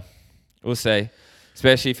 So we'll see.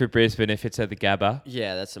 Especially for Brisbane if it's at the Gabba.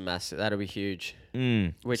 Yeah, that's a massive. That'll be huge.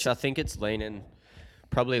 Which I think it's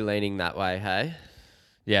probably leaning that way, hey?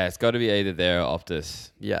 Yeah, it's got to be either there or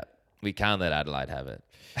Optus. Yeah. We can't let Adelaide have it.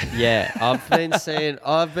 Yeah, I've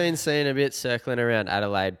been seeing a bit circling around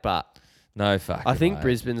Adelaide, but No fucking I think way.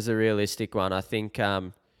 Brisbane's a realistic one. I think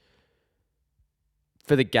for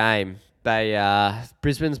the game, they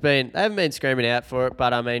haven't been screaming out for it,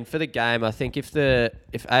 but I mean for the game, I think if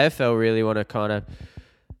AFL really want to kind of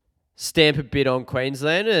stamp a bit on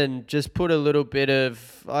Queensland and just put a little bit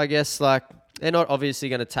of, I guess, like, they're not obviously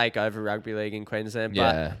going to take over rugby league in Queensland,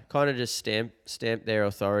 but kind of just stamp their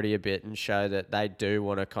authority a bit and show that they do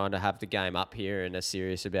want to kind of have the game up here and are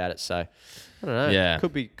serious about it. So I don't know. Yeah.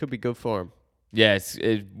 Could be good for them. Yeah,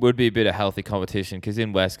 it would be a bit of healthy competition because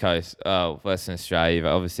in Western Australia, you've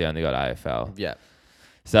obviously only got AFL. Yeah.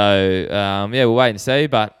 So, we'll wait and see.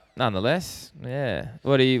 But nonetheless, yeah.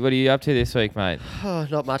 What are you up to this week, mate? Oh,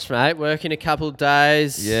 not much, mate. Working a couple of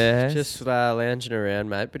days. Yes. Just lounging around,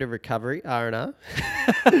 mate. Bit of recovery, R&R.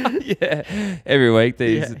 Yeah, every week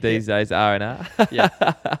these days R&R. Yeah.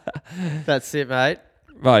 That's it, mate.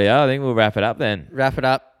 Rightio, I think we'll wrap it up then. Wrap it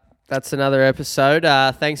up. That's another episode.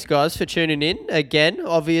 Thanks, guys, for tuning in again,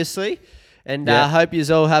 obviously. And I hope you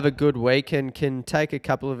all have a good week and can take a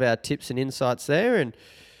couple of our tips and insights there and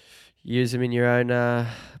use them in your own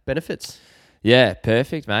benefits. Yeah,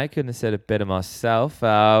 perfect, mate. Couldn't have said it better myself.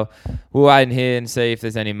 We'll wait in here and see if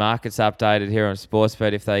there's any markets updated here on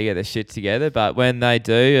Sportsbet if they get their shit together. But when they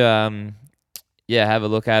do, have a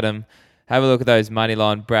look at them. Have a look at those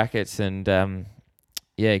moneyline brackets and,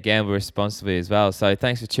 gamble responsibly as well. So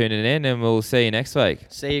thanks for tuning in and we'll see you next week.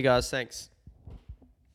 See you guys. Thanks.